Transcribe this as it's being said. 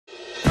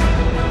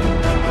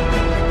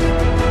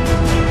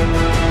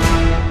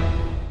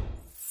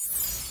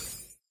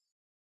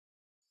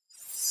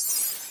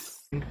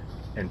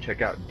and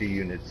check out D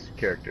Unit's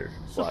character.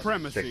 Watch,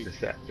 Supremacy. check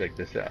this out. Check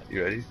this out.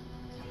 You ready?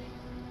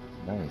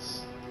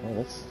 Nice. Oh,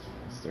 that's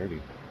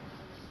dirty.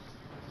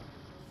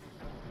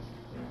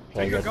 Take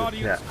I a got this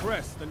Guardian's cat.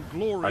 crest and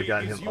glory I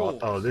got is him. yours.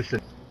 Oh, this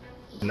is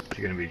nuts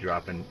gonna be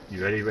dropping.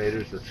 You ready,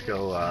 Raiders? Let's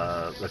go.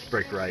 Let's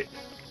break right.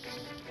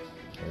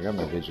 I got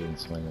my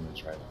vigilance swing. I'm gonna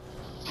try it.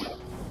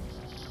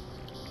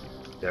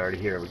 They're already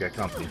here. We got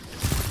company.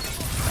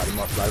 Light him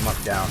up. Light him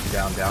up. Down.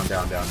 Down. Down.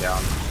 Down. Down.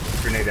 Down.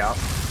 Grenade out.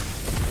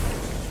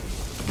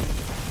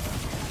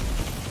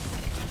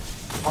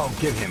 Oh,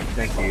 give him.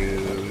 Thank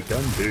you.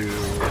 Done do.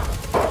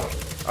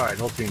 All right,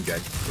 whole team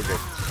dead. We're good.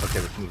 Okay,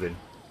 let's move in.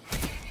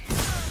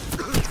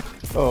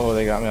 Oh,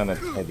 they got me on the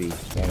heavy.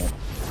 Damn it.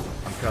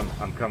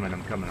 I'm coming.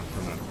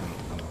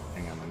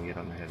 Hang on, let me get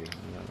on the heavy.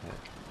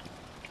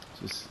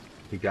 Just.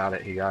 He got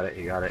it.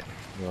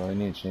 Well, I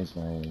need to change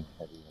my heavy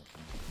weapon.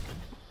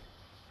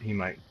 He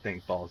might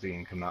think ballsy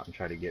and come out and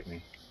try to get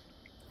me.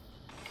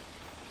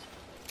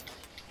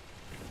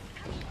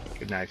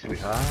 Good night,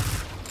 sweetheart.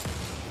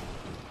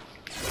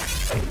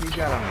 What you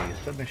got on me? A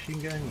submachine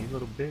gun, you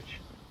little bitch?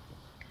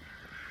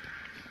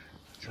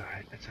 It's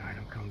alright,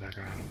 I'm coming back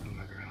around,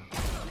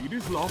 Lead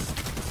is lost.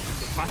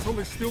 The battle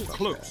is still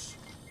close.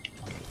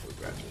 I'm gonna go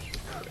grab this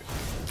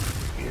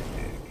real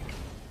quick.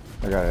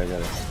 I got it.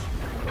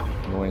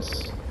 Noise.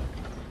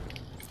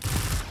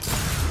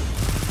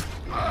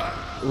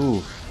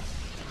 Ooh.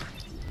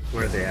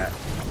 Where are they at?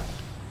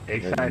 A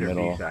Right in side the or B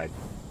middle. side?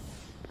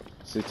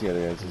 Stick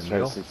together, guys. Let's try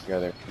to stick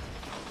together.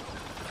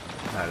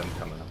 Alright, I'm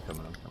coming.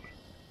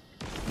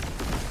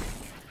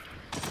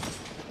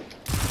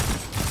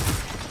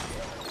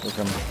 Look,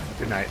 I'm.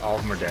 Good night, all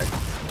of them are dead.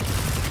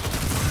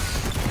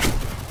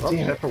 Oh, Damn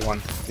except for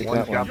one. Take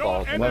One's that got one.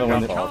 balls. Another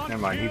one. Balls.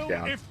 Never mind, he's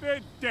down. If they're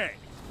dead.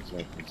 These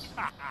rifles.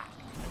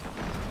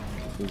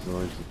 These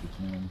doors if you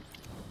can.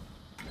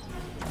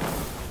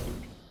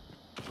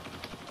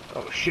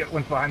 Oh shit,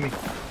 one's behind me.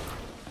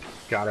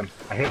 Got him.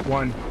 I hit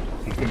one.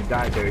 He's gonna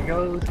die. There he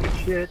goes. Good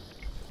shit.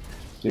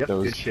 Get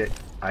those. Good shit.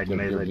 I Get 'em,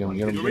 meleeed get 'em, one.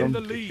 get 'em, Good get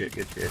 'em. shit.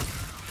 Good shit. Good shit.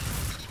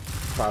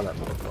 Fire that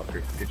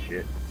motherfucker. Good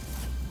shit.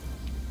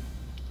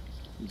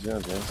 Good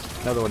job, guys.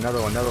 Another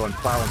one.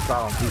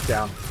 File him. He's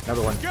down.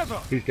 Another one. Together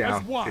He's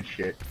down. as one. Good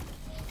shit.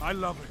 I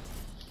love it.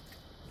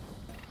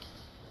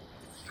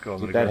 Let's go.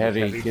 Get that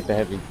heavy. Get the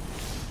heavy.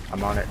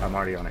 I'm on it. I'm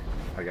already on it.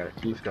 I got it.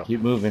 Let's go. Keep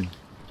moving.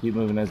 Keep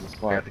moving as a I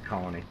squad. got the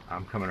colony.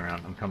 I'm coming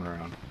around.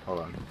 Hold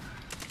on.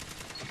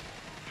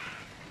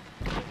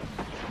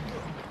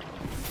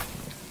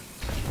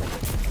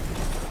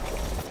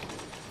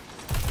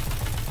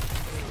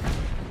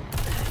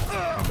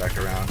 Come back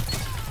around.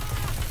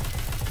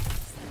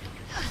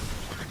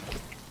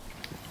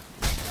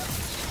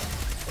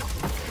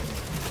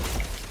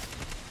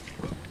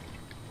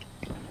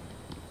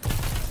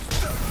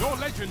 Your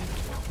legend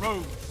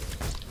grows.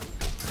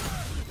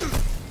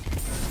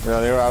 Yeah,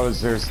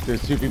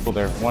 there's two people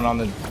there. One on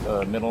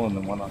the middle and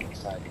then one on the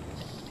side.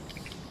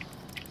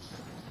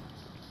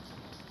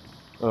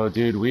 Oh,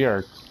 dude, we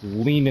are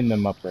cleaning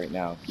them up right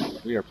now.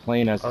 We are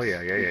playing as Oh yeah.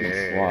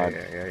 squad.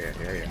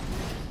 Yeah.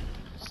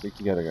 Stick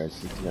together, guys.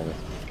 Stick together.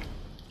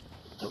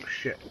 Oh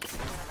shit.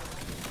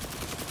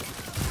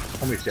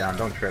 Homie's down.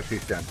 Don't trip.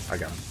 He's down. I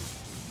got him.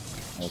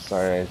 Oh,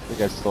 sorry. I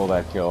think I stole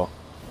that kill.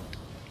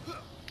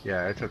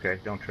 Yeah, it's okay.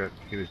 Don't trip.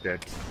 He was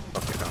dead.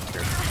 Fuck it. Don't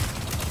care.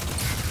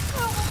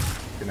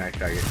 Good night,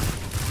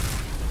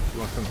 faggot. You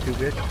want some too,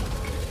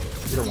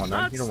 bitch? You don't want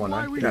none. You don't want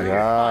none. Get out of here.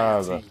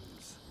 Yeah, Fire teams.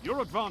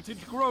 Your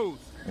advantage grows.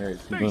 Alright,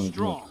 keep Stay moving.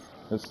 strong.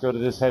 Let's go to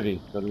this heavy.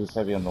 Go to this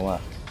heavy on the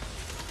left.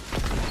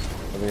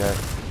 What do we got?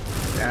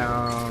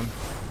 Down.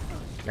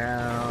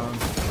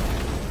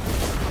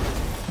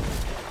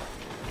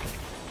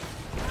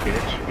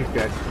 Bitch. He's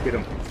dead. Get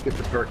him. Get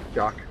the perk,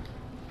 Doc.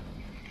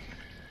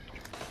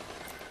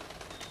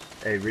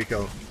 Hey,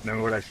 Rico,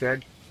 remember what I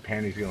said?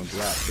 Panties gonna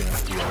drop. You know,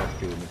 you have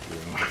to in this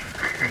room.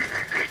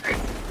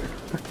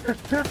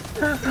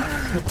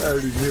 I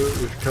already knew it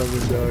was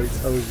coming, dog.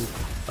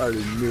 I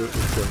already knew it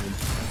was coming.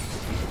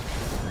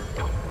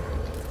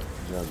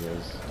 Good job,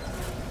 guys.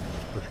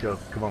 Let's go.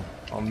 Come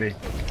on me.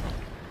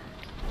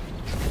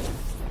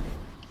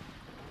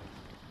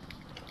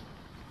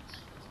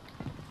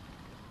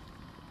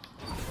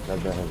 Grab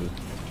that heavy.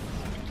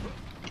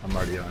 I'm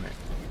already on it.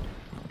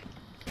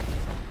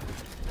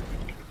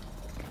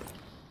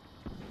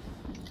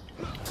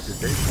 Did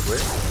they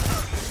split?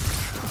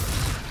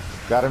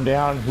 Got him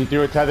down. He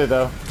threw a tether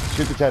though.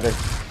 Shoot the tether.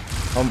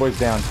 Homeboy's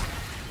down.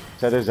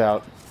 Tether's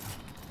out.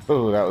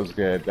 Ooh, that was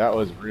good. That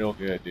was real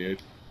good,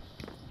 dude.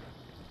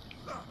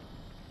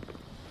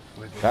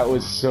 That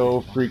was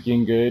so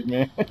freaking good,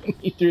 man.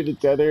 He threw the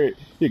tether.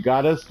 He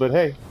got us, but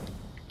hey,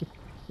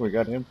 we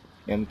got him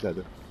and the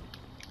tether.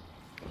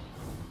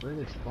 Where are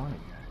they spawning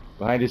at?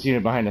 Behind us,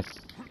 unit behind us.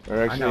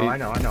 Or actually, I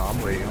know.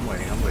 I'm waiting.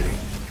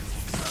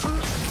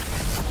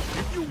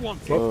 If you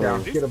want Both it,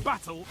 down. this Get 'em.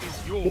 battle is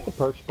Get yours. the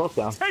perks, both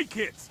down. Take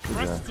it.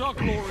 Crests are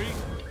glory.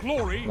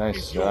 Glory nice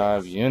is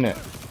job, yours. unit.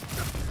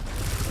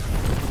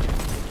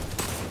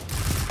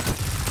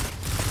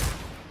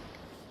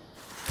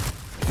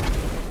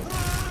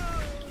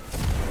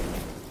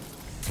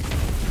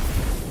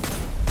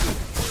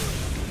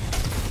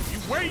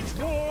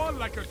 war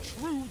like a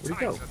true Where'd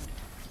he go? titan.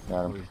 Got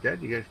Oh, him. he's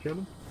dead? You guys killed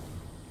him?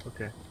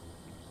 Okay.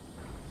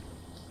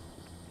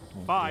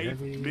 5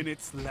 Heavy.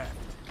 minutes left.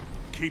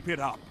 Keep it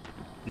up.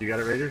 You got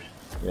it, Raiders?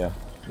 Yeah.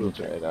 We'll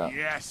try it out.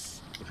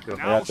 Yes. Let's go. I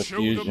got the show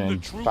them the fusion.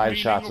 true 5 meaning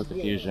shots of with the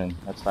war. fusion.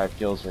 That's 5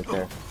 kills right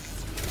there.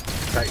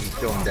 Titan's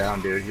going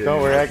down, dude. You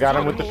Don't worry, I got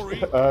him with Glory,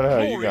 the. Oh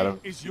no, you glory got him.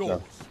 is No.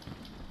 yours.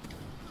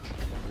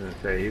 I was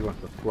gonna say, he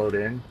wants to float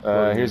in.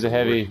 Here's a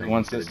heavy. Worst He thing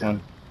wants he this could've one.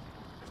 done.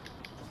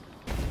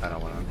 I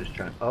don't want. I'm just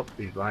trying. Oh,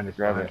 he's behind us.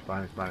 Grab Behind it. us.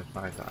 Behind us. Behind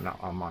us. Behind us. No,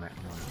 I'm on it.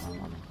 I'm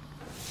on it.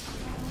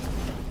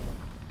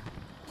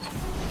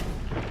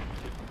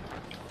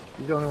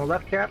 You going to the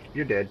left, Cap?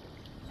 You're dead.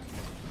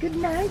 Good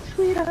night,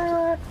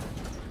 sweetheart.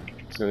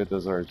 Let's go get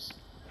those orbs.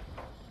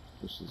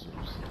 Push those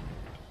orbs.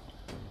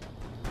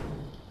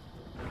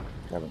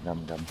 Grab it, grab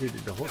it, grab it. Dude,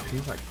 did the whole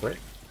team like quit?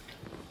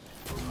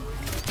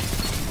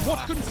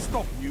 What can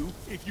stop you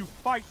if you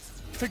fight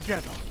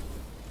together?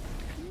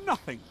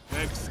 Nothing.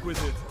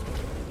 Exquisite.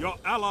 Your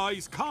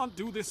allies can't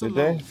do this Did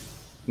alone. they?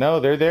 No,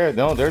 they're there.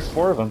 No, there's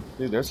 4 of them.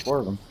 Dude, there's 4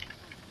 of them.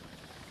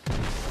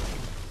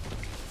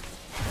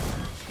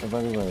 Oh,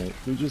 by the way,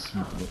 who just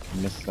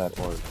missed that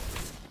orb?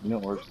 You know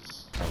orbs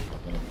is like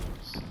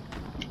orbs.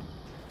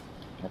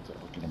 I have to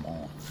open them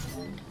all.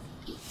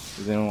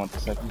 Does anyone want the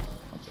second?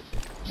 I'll take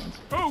it.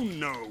 Oh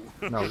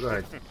no. No, go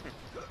ahead.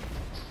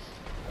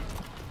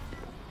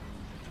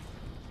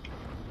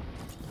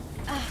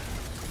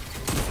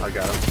 I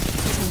got him. 2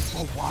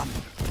 for 1.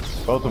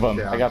 Both of them.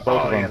 Down. I got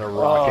both of He them. had a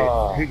rocket.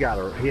 Oh.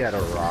 He had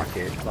a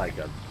rocket like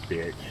a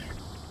bitch.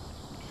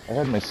 I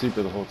had my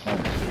super the whole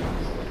time.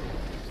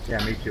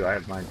 Yeah, me too. I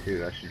have mine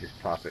too. I should just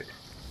pop it.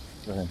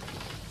 Go ahead.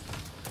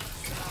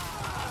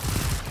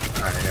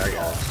 Alright, here I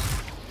got it.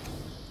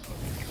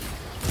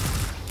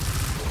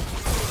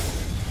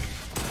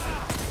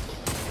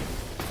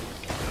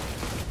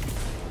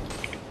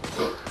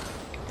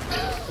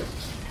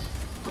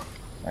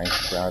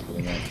 Nice job,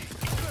 man.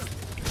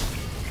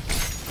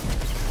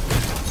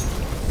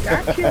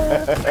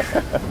 Gotcha!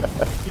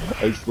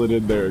 I slid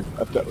in there.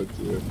 Got that one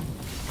too.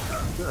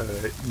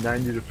 Alright,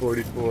 90 to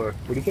 44. What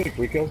do you think,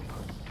 Rico?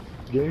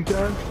 Game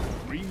time?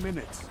 3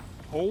 minutes.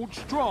 Hold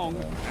strong,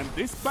 and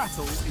this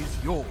battle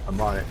is yours. I'm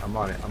on it, I'm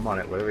on it, I'm on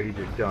it. Whatever he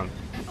just done.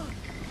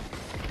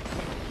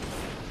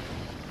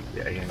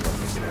 Yeah, he ain't gonna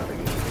make it out of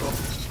here.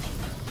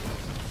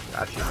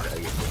 I should tell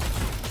you.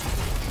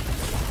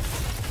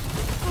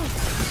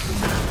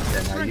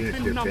 Yeah, now you Strength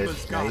in your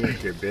numbers, bitch. Now guys. you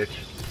your bitch.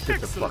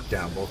 Sit the fuck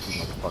down, both of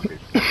you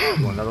motherfuckers.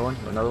 You want another one?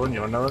 You want another one? You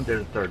want another one?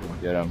 There's a third one.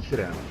 Get him. Sit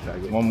down,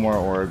 faggot. One more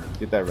orb.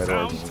 Get that red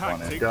orb. Sound and move on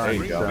tactics it. Done, There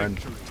you go. son.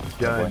 victory.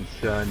 Done,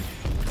 son.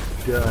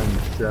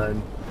 Done,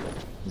 son.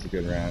 It's a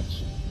good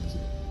ranch.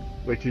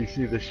 Wait till you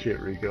see this shit,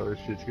 Rico. This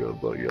shit's gonna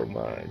blow your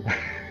mind.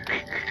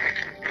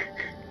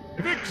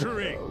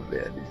 Victory! Oh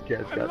man, these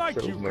cats I got like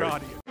so you, murked.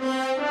 Guardian.